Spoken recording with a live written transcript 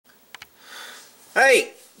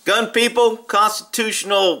Hey, gun people,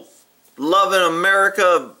 constitutional loving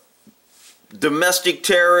America, domestic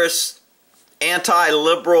terrorists,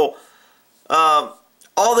 anti-liberal,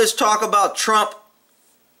 all this talk about Trump,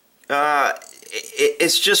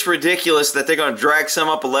 it's just ridiculous that they're going to drag some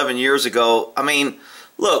up 11 years ago. I mean,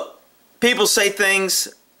 look, people say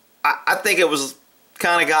things, I think it was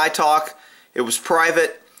kind of guy talk, it was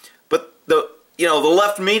private, but the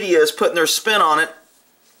left media is putting their spin on it.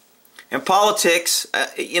 And politics,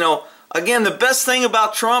 again, the best thing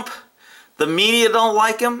about Trump, the media don't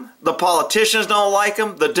like him, the politicians don't like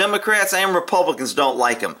him, the Democrats and Republicans don't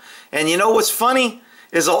like him. And you know what's funny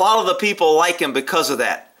is a lot of the people like him because of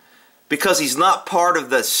that. Because he's not part of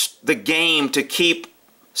the game to keep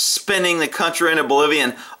spinning the country into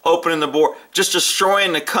oblivion, opening the door, just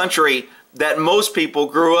destroying the country that most people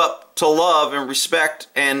grew up to love and respect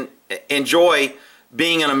and enjoy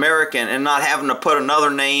being an American, and not having to put another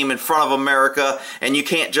name in front of America, and you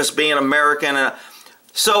can't just be an American.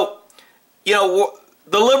 So, the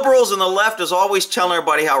liberals and the left is always telling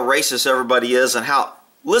everybody how racist everybody is and how...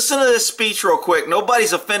 Listen to this speech real quick.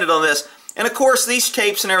 Nobody's offended on this. And of course, these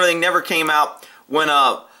tapes and everything never came out when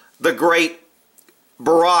the great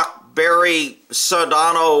Barack, Barry,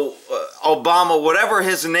 Sedano, Obama, whatever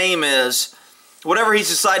his name is, whatever he's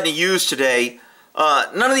deciding to use today,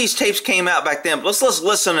 none of these tapes came out back then. But let's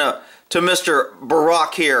listen to Mr.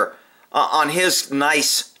 Barack here on his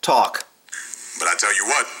nice talk. But I tell you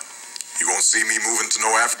what, you won't see me moving to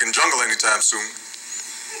no African jungle anytime soon.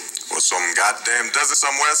 Or some goddamn desert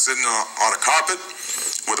somewhere sitting on a carpet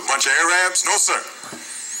with a bunch of Arabs. No, sir.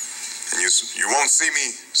 And you won't see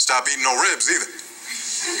me stop eating no ribs either.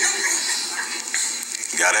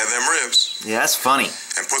 You gotta have them ribs. Yeah, that's funny.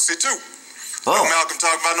 And pussy too. Oh. No Malcolm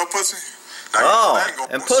talk about no pussy.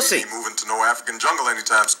 And pussy. See me moving to no African jungle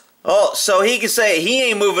anytime soon. Oh, so he can say he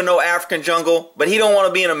ain't moving no African jungle, but he don't want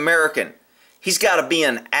to be an American. He's got to be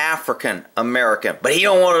an African American, but he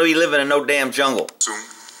don't want to be living in no damn jungle. Soon.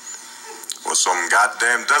 Or some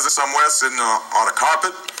goddamn desert somewhere sitting on a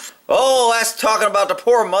carpet. Oh, that's talking about the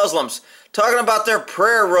poor Muslims. Talking about their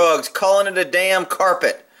prayer rugs, calling it a damn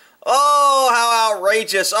carpet. Oh, how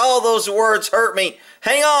outrageous. All those words hurt me.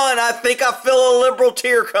 Hang on, I think I feel a liberal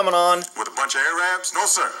tear coming on. With a bunch of Arabs? No,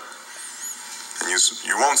 sir. And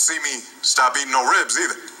you won't see me stop eating no ribs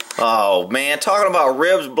either. Oh, man, talking about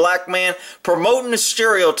ribs, black man, promoting the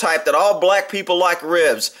stereotype that all black people like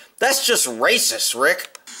ribs. That's just racist,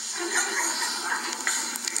 Rick.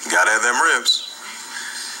 You gotta have them ribs.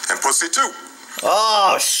 And pussy too.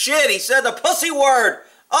 Oh, shit, he said the pussy word.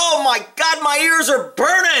 Oh, my God, my ears are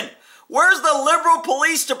burning. Where's the liberal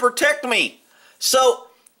police to protect me? So,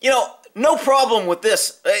 no problem with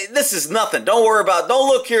this. This is nothing. Don't worry about it. Don't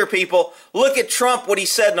look here, people. Look at Trump, what he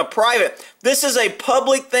said in a private. This is a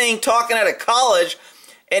public thing, talking at a college,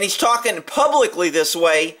 and he's talking publicly this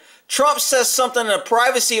way. Trump says something in the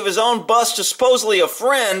privacy of his own bus to supposedly a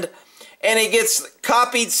friend, and it gets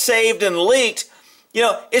copied, saved, and leaked.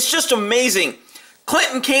 It's just amazing.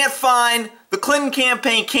 The Clinton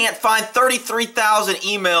campaign can't find 33,000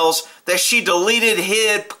 emails that she deleted,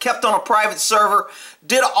 hid, kept on a private server,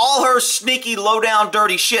 did all her sneaky, low-down,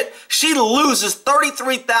 dirty shit. She loses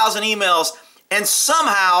 33,000 emails, and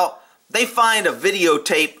somehow they find a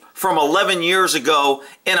videotape from 11 years ago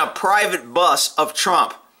in a private bus of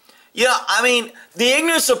Trump. The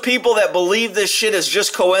ignorance of people that believe this shit is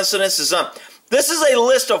just coincidence is this is a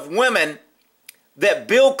list of women that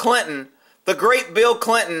Bill Clinton, the great Bill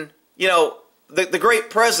Clinton, the great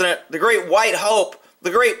president, the great white hope, the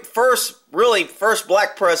great first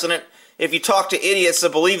black president, if you talk to idiots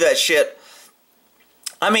that believe that shit.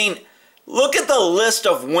 Look at the list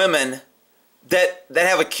of women that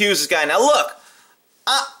have accused this guy. Now look,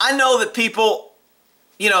 I know that people,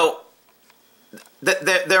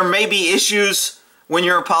 that there may be issues when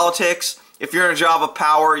you're in politics. If you're in a job of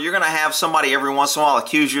power, you're going to have somebody every once in a while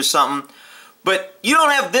accuse you of something. But you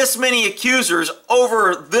don't have this many accusers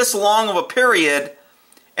over this long of a period,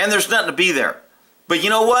 and there's nothing to be there. But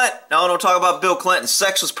you know what? No, don't talk about Bill Clinton.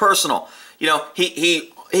 Sex was personal.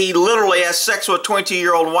 He literally has sex with a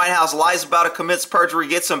 22-year-old in the White House, lies about it, commits perjury,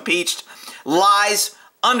 gets impeached, lies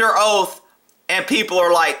under oath, and people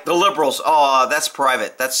are like, the liberals, oh, that's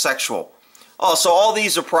private, that's sexual. Oh, so all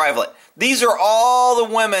these are private. These are all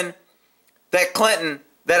the women that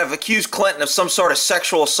have accused Clinton of some sort of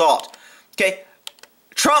sexual assault. Okay,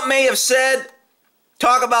 Trump may have said,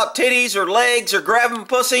 talk about titties or legs or grabbing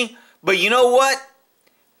pussy, but you know what?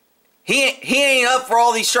 He ain't up for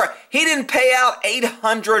all these charges. He didn't pay out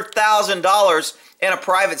 $800,000 in a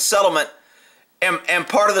private settlement, and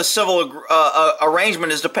part of the civil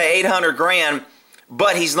arrangement is to pay $800 grand,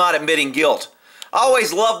 but he's not admitting guilt. I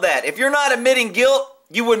always love that. If you're not admitting guilt,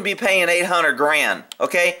 you wouldn't be paying 800 grand,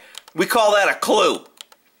 okay? We call that a clue.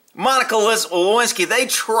 Monica Lewinsky, they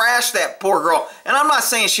trashed that poor girl. And I'm not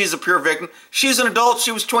saying she's a pure victim. She's an adult.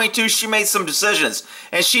 She was 22. She made some decisions.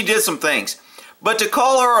 And she did some things. But to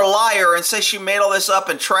call her a liar and say she made all this up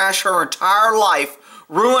and trash her entire life,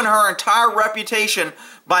 ruin her entire reputation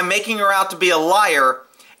by making her out to be a liar,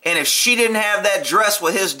 and if she didn't have that dress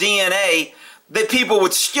with his DNA, that people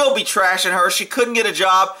would still be trashing her. She couldn't get a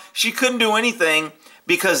job. She couldn't do anything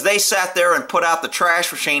because they sat there and put out the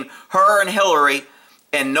trash machine, her and Hillary,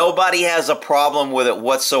 and nobody has a problem with it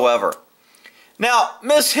whatsoever. Now,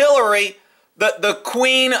 Miss Hillary, the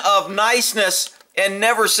queen of niceness, and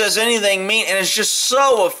never says anything mean, and is just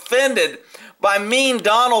so offended by mean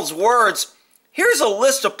Donald's words. Here's a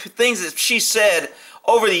list of things that she said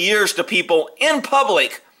over the years to people in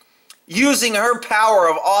public using her power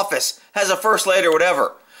of office as a first lady or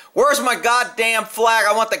whatever. Where's my goddamn flag?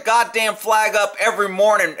 I want the goddamn flag up every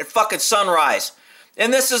morning at fucking sunrise.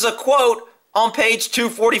 And this is a quote on page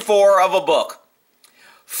 244 of a book.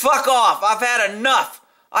 Fuck off. I've had enough.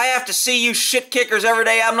 I have to see you shit kickers every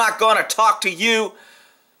day. I'm not going to talk to you.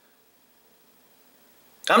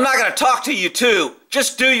 I'm not going to talk to you too.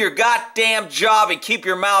 Just do your goddamn job and keep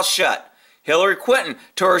your mouth shut. Hillary Clinton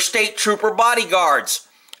to her state trooper bodyguards.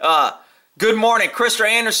 Good morning. Krista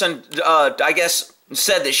Anderson, I guess,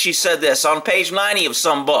 said that she said this on page 90 of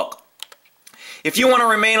some book. If you want to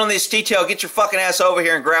remain on this detail, get your fucking ass over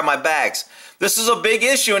here and grab my bags. This is a big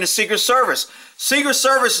issue in the Secret Service. Secret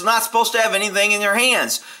Service is not supposed to have anything in their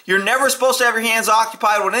hands. You're never supposed to have your hands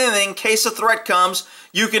occupied with anything. In case a threat comes,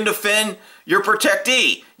 you can defend your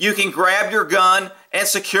protectee. You can grab your gun and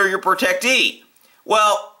secure your protectee.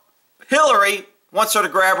 Well, Hillary wants her to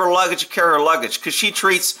grab her luggage and carry her luggage because she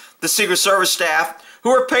treats the Secret Service staff, who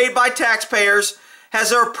are paid by taxpayers,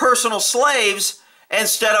 as their personal slaves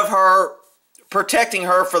instead of her protecting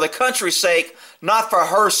her for the country's sake, not for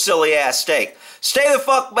her silly ass sake. Stay the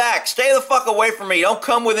fuck back. Stay the fuck away from me. Don't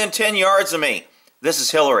come within 10 yards of me. This is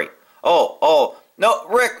Hillary. Oh, no,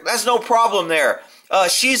 Rick, that's no problem there.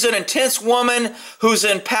 She's an intense woman who's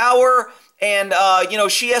in power, and,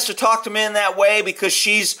 she has to talk to men that way because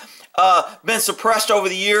she's been suppressed over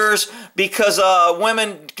the years because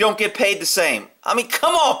women don't get paid the same. I mean,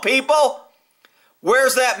 come on, people.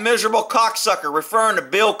 Where's that miserable cocksucker referring to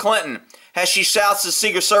Bill Clinton as she shouts the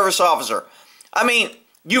Secret Service officer? I mean,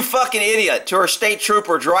 you fucking idiot, to her state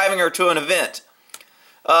trooper driving her to an event.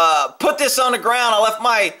 Put this on the ground. I left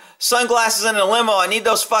my sunglasses in the limo. I need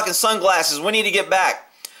those fucking sunglasses. We need to get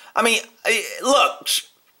back. I mean, look,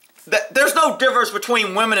 there's no difference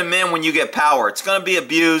between women and men when you get power. It's going to be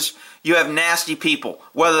abused. You have nasty people,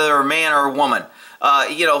 whether they're a man or a woman.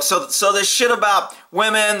 So this shit about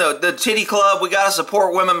women, the titty club, we got to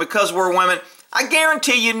support women because we're women. I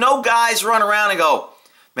guarantee you no guys run around and go,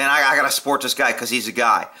 man, I got to support this guy because he's a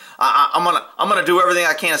guy. I'm gonna do everything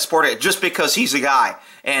I can to support it just because he's a guy.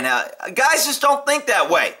 And guys just don't think that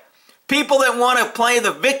way. People that want to play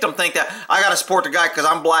the victim think that I got to support the guy because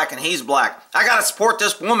I'm black and he's black. I got to support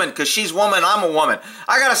this woman because she's woman, I'm a woman.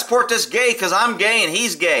 I got to support this gay because I'm gay and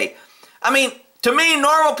he's gay. I mean, to me,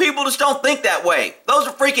 normal people just don't think that way. Those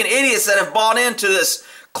are freaking idiots that have bought into this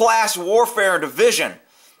class warfare and division.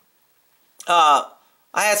 I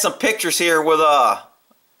had some pictures here with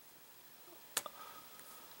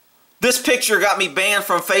this picture got me banned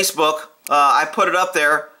from Facebook. I put it up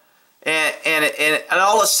there, and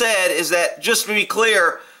all it said is that, just to be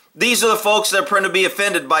clear, these are the folks that are going to be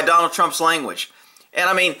offended by Donald Trump's language. And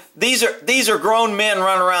I mean, these are grown men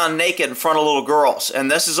running around naked in front of little girls,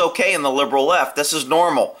 and this is okay in the liberal left. This is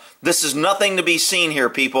normal. This is nothing to be seen here,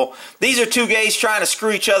 people. These are two gays trying to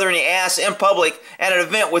screw each other in the ass in public at an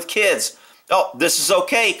event with kids. Oh, this is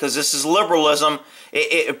okay because this is liberalism.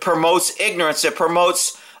 It promotes ignorance. It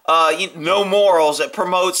promotes no morals. It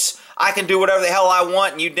promotes I can do whatever the hell I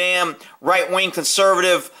want, and you damn right-wing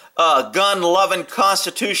conservative, gun-loving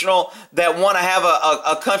constitutional that want to have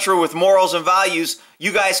a country with morals and values,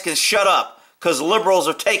 you guys can shut up because liberals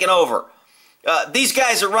are taking over. These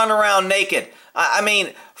guys are running around naked. I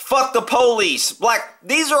mean, fuck the police.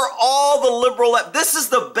 These are all the liberal left. This is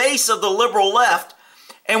the base of the liberal left.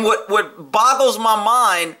 And what boggles my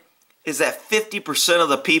mind is that 50% of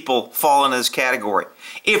the people fall into this category.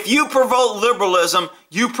 If you promote liberalism,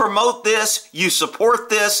 you promote this, you support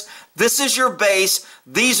this, this is your base,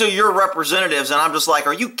 these are your representatives, and I'm just like,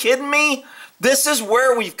 are you kidding me? This is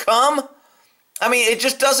where we've come? I mean, it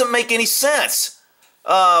just doesn't make any sense.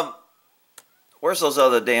 Where's those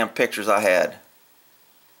other damn pictures I had?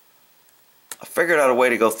 I figured out a way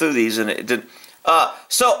to go through these, and it didn't.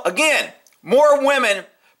 So, again, more women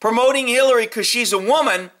promoting Hillary because she's a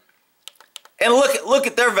woman. And look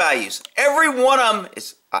at their values. Every one of them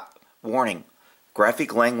is, warning,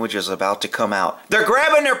 graphic language is about to come out. They're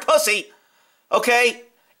grabbing their pussy, okay,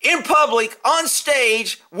 in public, on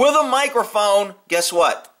stage, with a microphone. Guess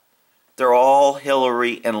what? They're all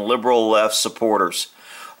Hillary and liberal left supporters.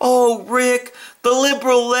 Oh, Rick, the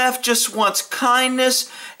liberal left just wants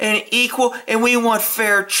kindness and equal, and we want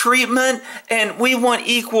fair treatment, and we want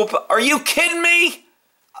equal. Are you kidding me?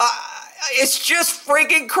 It's just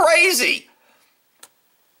freaking crazy.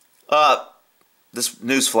 This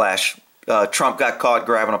newsflash, Trump got caught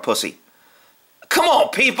grabbing a pussy. Come on,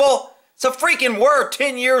 people. It's a freaking word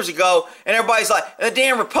 10 years ago, and everybody's like, the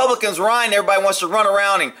damn Republicans rhyme, everybody wants to run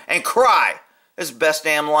around and cry. This is the best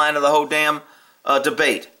damn line of the whole damn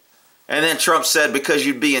debate. And then Trump said, because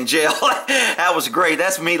you'd be in jail. That was great.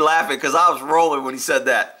 That's me laughing because I was rolling when he said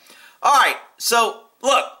that. All right, so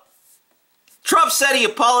look, Trump said he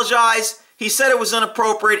apologized. He said it was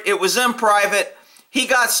inappropriate. It was in private. He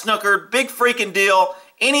got snookered. Big freaking deal.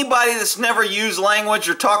 Anybody that's never used language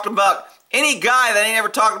or talked about, any guy that ain't ever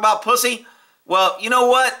talked about pussy, well, you know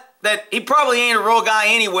what? That he probably ain't a real guy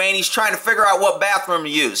anyway, and he's trying to figure out what bathroom to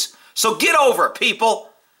use. So get over it, people.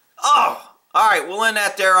 Oh, all right, we'll end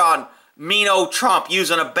that there on mean old Trump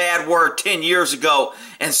using a bad word 10 years ago,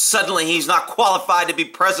 and suddenly he's not qualified to be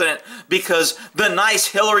president because the nice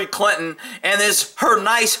Hillary Clinton and her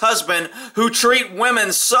nice husband who treat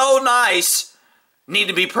women so nice need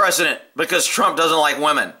to be president because Trump doesn't like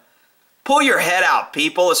women. Pull your head out,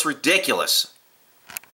 people. It's ridiculous.